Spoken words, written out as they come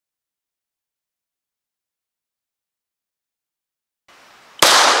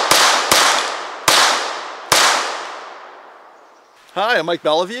Hi, I'm Mike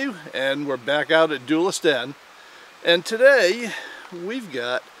Bellevue, and we're back out at Duelist Den. And today we've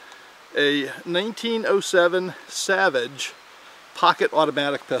got a 1907 Savage pocket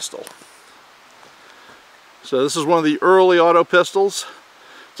automatic pistol. So this is one of the early auto pistols.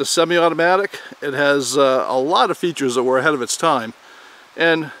 It's a semi-automatic. It has a lot of features that were ahead of its time.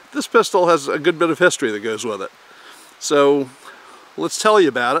 And this pistol has a good bit of history that goes with it. So let's tell you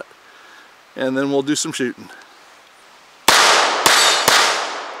about it, and then we'll do some shooting.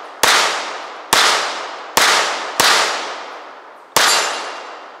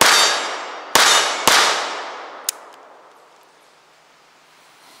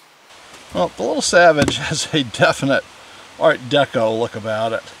 Well, the little Savage has a definite Art Deco look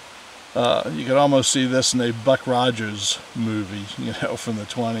about it. You can almost see this in a Buck Rogers movie, from the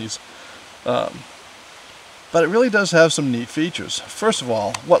 20s. But it really does have some neat features. First of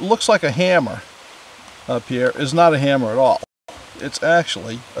all, what looks like a hammer up here is not a hammer at all. It's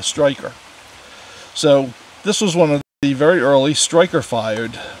actually a striker. So this was one of the very early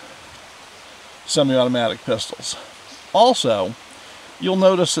striker-fired semi-automatic pistols. Also, you'll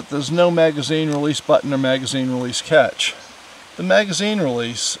notice that there's no magazine release button or magazine release catch. The magazine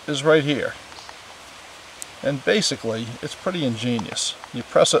release is right here. And basically, it's pretty ingenious. You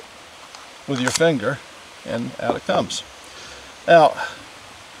press it with your finger, and out it comes. Now,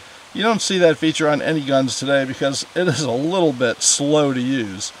 you don't see that feature on any guns today because it is a little bit slow to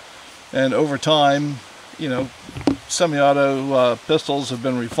use. And over time, semi-auto pistols have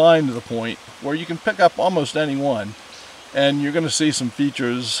been refined to the point where you can pick up almost any one, and you're going to see some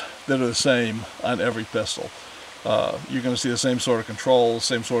features that are the same on every pistol. You're going to see the same sort of controls,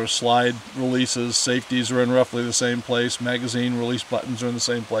 same sort of slide releases, safeties are in roughly the same place, magazine release buttons are in the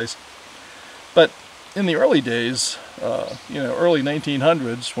same place. But in the early days, early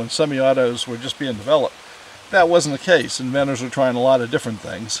 1900s, when semi-autos were just being developed, that wasn't the case. Inventors were trying a lot of different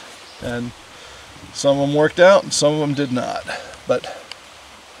things, and some of them worked out and some of them did not. But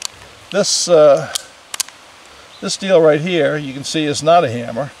this deal right here, you can see is not a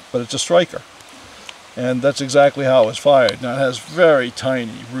hammer, but it's a striker. And that's exactly how it was fired. Now it has very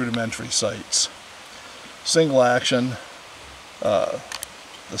tiny rudimentary sights. Single action. The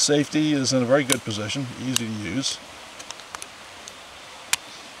safety is in a very good position, easy to use.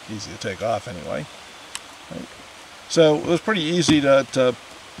 Easy to take off anyway. Right. So it was pretty easy to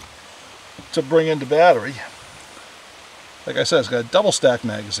bring into battery. Like I said, it's got a double stack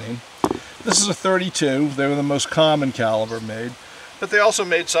magazine. This is a 32. They were the most common caliber made, but they also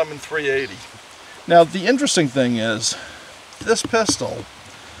made some in 380. Now the interesting thing is, this pistol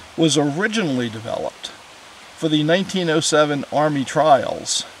was originally developed for the 1907 Army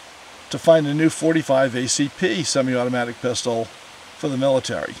trials to find a new 45 ACP semi-automatic pistol for the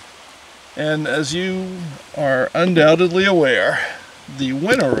military. And as you are undoubtedly aware, the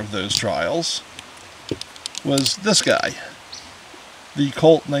winner of those trials was this guy, the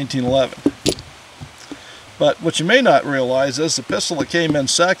Colt 1911. But what you may not realize is the pistol that came in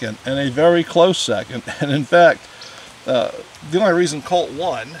second, and a very close second, and in fact, the only reason Colt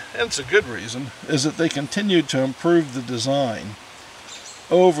won, and it's a good reason, is that they continued to improve the design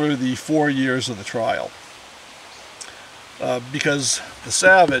over the 4 years of the trial. Because the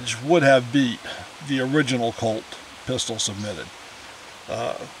Savage would have beat the original Colt pistol submitted.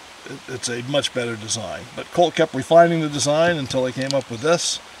 It's a much better design. But Colt kept refining the design until they came up with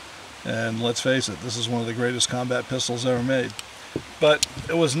this. And let's face it, this is one of the greatest combat pistols ever made. But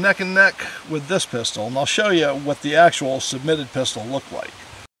it was neck and neck with this pistol, and I'll show you what the actual submitted pistol looked like.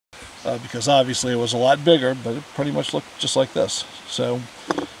 Because obviously it was a lot bigger, but it pretty much looked just like this. So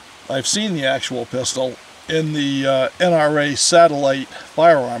I've seen the actual pistol in the NRA Satellite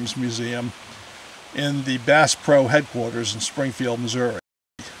Firearms Museum in the Bass Pro headquarters in Springfield, Missouri.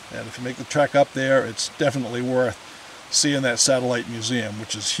 And if you make the trek up there, it's definitely worth seeing that satellite museum,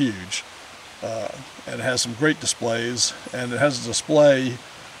 which is huge. And it has some great displays, and it has a display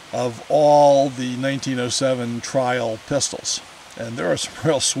of all the 1907 trial pistols. And there are some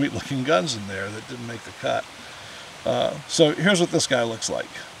real sweet looking guns in there that didn't make the cut. So here's what this guy looks like.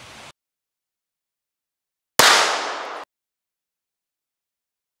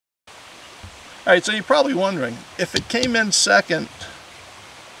 Alright, so you're probably wondering, if it came in second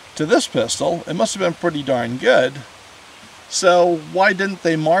to this pistol, it must have been pretty darn good. So why didn't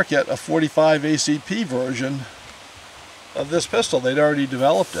they market a 45 ACP version of this pistol? They'd already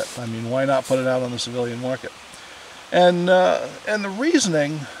developed it. I mean, why not put it out on the civilian market? And the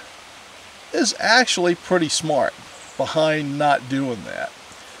reasoning is actually pretty smart behind not doing that.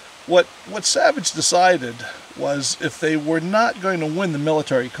 What Savage decided was, if they were not going to win the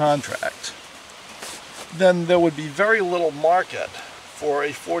military contract, then there would be very little market for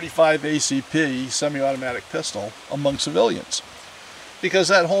a 45 ACP semi-automatic pistol among civilians, because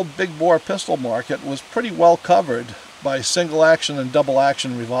that whole big bore pistol market was pretty well covered by single action and double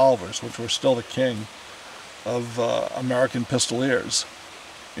action revolvers, which were still the king of American pistoliers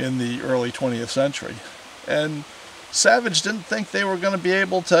in the early 20th century. And Savage didn't think they were going to be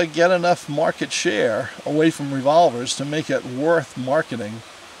able to get enough market share away from revolvers to make it worth marketing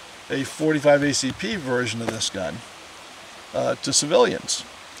a 45 ACP version of this gun to civilians.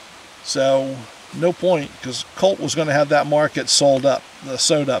 So no point, because Colt was going to have that market sewed up.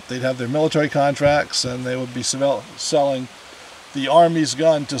 They'd have their military contracts, and they would be selling the Army's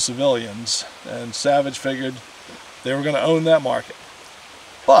gun to civilians, and Savage figured they were going to own that market.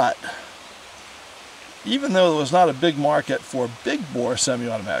 But even though there was not a big market for big bore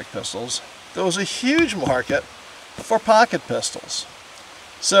semi-automatic pistols, there was a huge market for pocket pistols.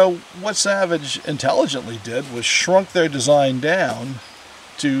 So what Savage intelligently did was shrunk their design down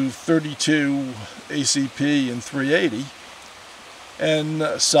to 32 ACP and 380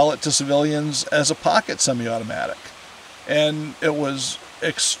 and sell it to civilians as a pocket semi-automatic. And it was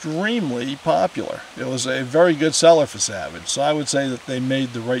extremely popular. It was a very good seller for Savage, so I would say that they made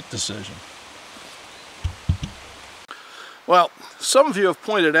the right decision. Well, some of you have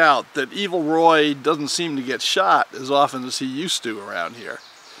pointed out that Evil Roy doesn't seem to get shot as often as he used to around here.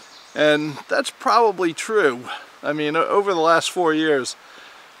 And that's probably true. I mean, over the last 4 years,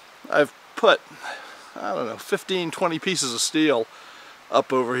 I've put, I don't know, 15, 20 pieces of steel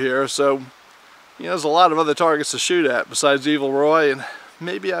up over here. So, you know, there's a lot of other targets to shoot at besides Evil Roy, and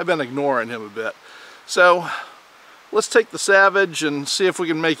maybe I've been ignoring him a bit. So, let's take the Savage and see if we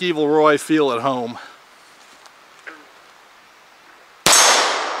can make Evil Roy feel at home.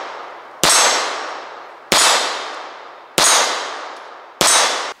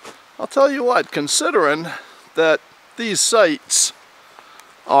 I'll tell you what, considering that these sights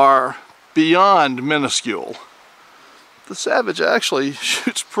are beyond minuscule, the Savage actually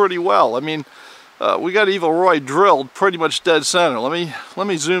shoots pretty well. I mean, we got Evil Roy drilled pretty much dead center. Let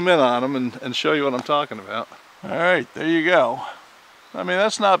me zoom in on him and show you what I'm talking about. All right, there you go. I mean,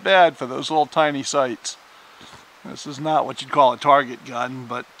 that's not bad for those little tiny sights. This is not what you'd call a target gun,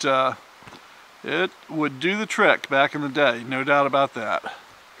 but it would do the trick back in the day, no doubt about that.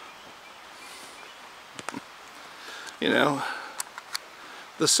 You know,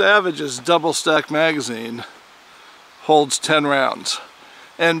 the Savage's double stack magazine holds 10 rounds.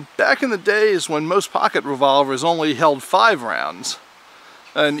 And back in the days when most pocket revolvers only held 5 rounds,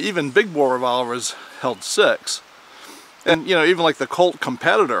 and even big bore revolvers held 6, and you know, even like the Colt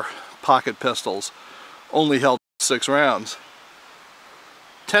competitor pocket pistols only held 6 rounds.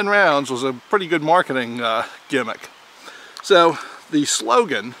 10 rounds was a pretty good marketing gimmick. So the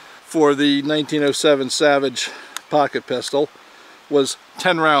slogan for the 1907 Savage pocket pistol was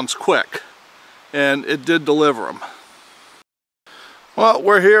 10 rounds quick, and it did deliver them. Well,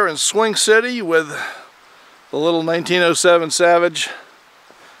 we're here in Swing City with the little 1907 Savage,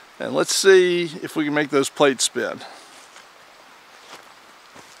 and let's see if we can make those plates spin.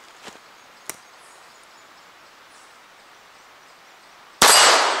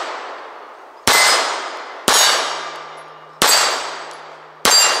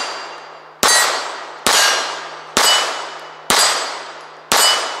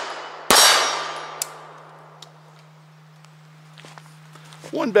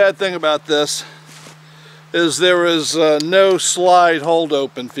 One bad thing about this is there is no slide hold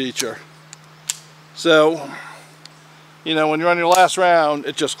open feature. So, you know, when you're on your last round,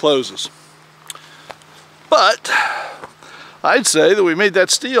 it just closes. But I'd say that we made that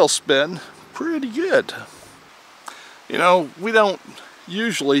steel spin pretty good. You know, we don't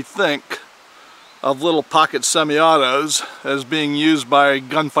usually think of little pocket semi-autos as being used by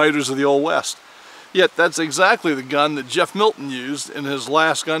gunfighters of the Old West. Yet that's exactly the gun that Jeff Milton used in his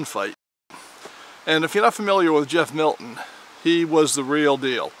last gunfight. And if you're not familiar with Jeff Milton, he was the real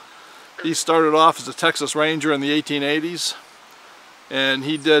deal. He started off as a Texas Ranger in the 1880s, and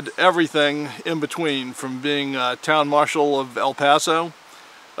he did everything in between, from being town marshal of El Paso,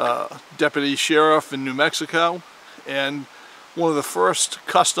 deputy sheriff in New Mexico, and one of the first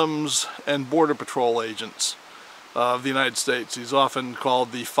customs and border patrol agents of the United States. He's often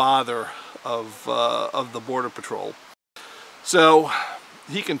called the father of the Border Patrol. So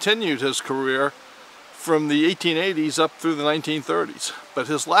he continued his career from the 1880s up through the 1930s. But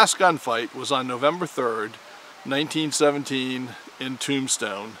his last gunfight was on November 3rd, 1917 in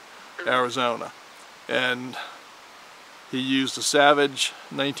Tombstone, Arizona. And he used a Savage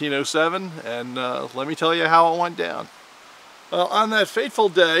 1907, and let me tell you how it went down. Well, on that fateful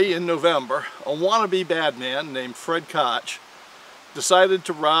day in November, a wannabe bad man named Fred Koch decided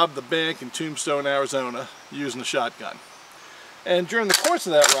to rob the bank in Tombstone, Arizona using a shotgun. And during the course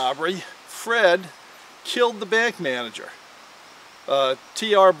of that robbery, Fred killed the bank manager,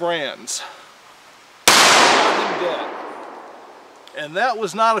 T.R. Brands. Shot him dead. And that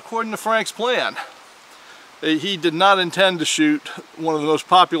was not according to Frank's plan. He did not intend to shoot one of the most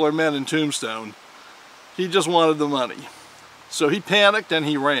popular men in Tombstone. He just wanted the money. So he panicked and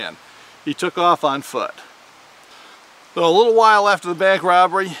he ran. He took off on foot. So a little while after the bank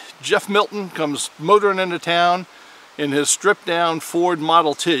robbery, Jeff Milton comes motoring into town in his stripped down Ford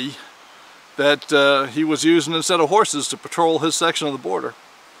Model T that he was using instead of horses to patrol his section of the border.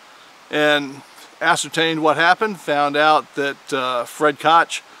 And ascertained what happened, found out that Fred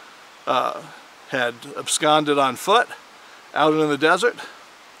Koch had absconded on foot out in the desert.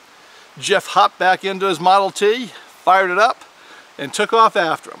 Jeff hopped back into his Model T, fired it up, and took off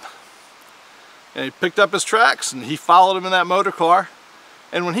after him. And he picked up his tracks and he followed him in that motor car.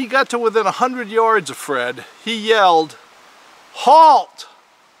 And when he got to within 100 yards of Fred, he yelled, "Halt!"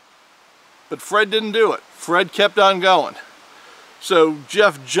 But Fred didn't do it. Fred kept on going. So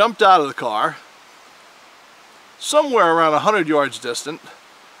Jeff jumped out of the car, somewhere around 100 yards distant,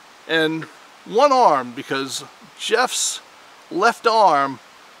 and one arm, because Jeff's left arm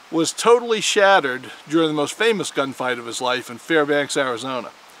was totally shattered during the most famous gunfight of his life in Fairbanks, Arizona.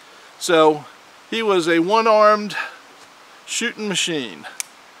 So he was a one-armed shooting machine.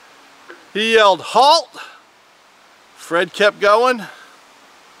 He yelled, "Halt!" Fred kept going,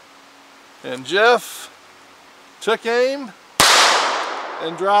 and Jeff took aim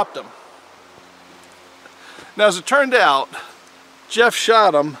and dropped him. Now, as it turned out, Jeff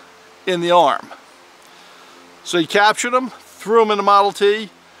shot him in the arm. So he captured him, threw him in the Model T,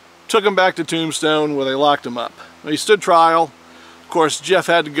 took him back to Tombstone where they locked him up. He stood trial. Of course, Jeff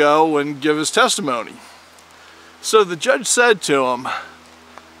had to go and give his testimony. So the judge said to him,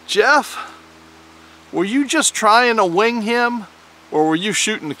 "Jeff, were you just trying to wing him, or were you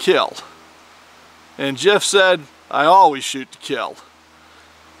shooting to kill?" And Jeff said, "I always shoot to kill."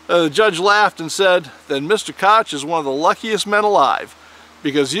 The judge laughed and said, "Then Mr. Koch is one of the luckiest men alive,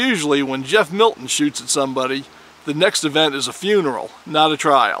 because usually when Jeff Milton shoots at somebody, the next event is a funeral, not a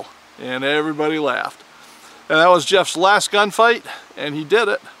trial." And everybody laughed. And that was Jeff's last gunfight, and he did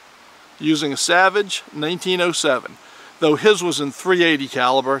it using a Savage 1907, though his was in .380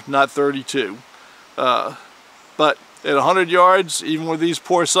 caliber, not .32. But at 100 yards, even with these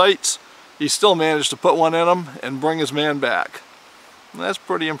poor sights, he still managed to put one in him and bring his man back. And that's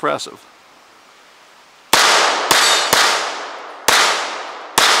pretty impressive.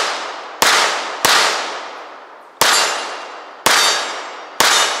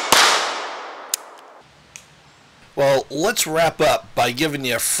 Well, let's wrap up by giving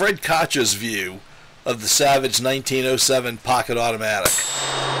you Fred Koch's view of the Savage 1907 pocket automatic.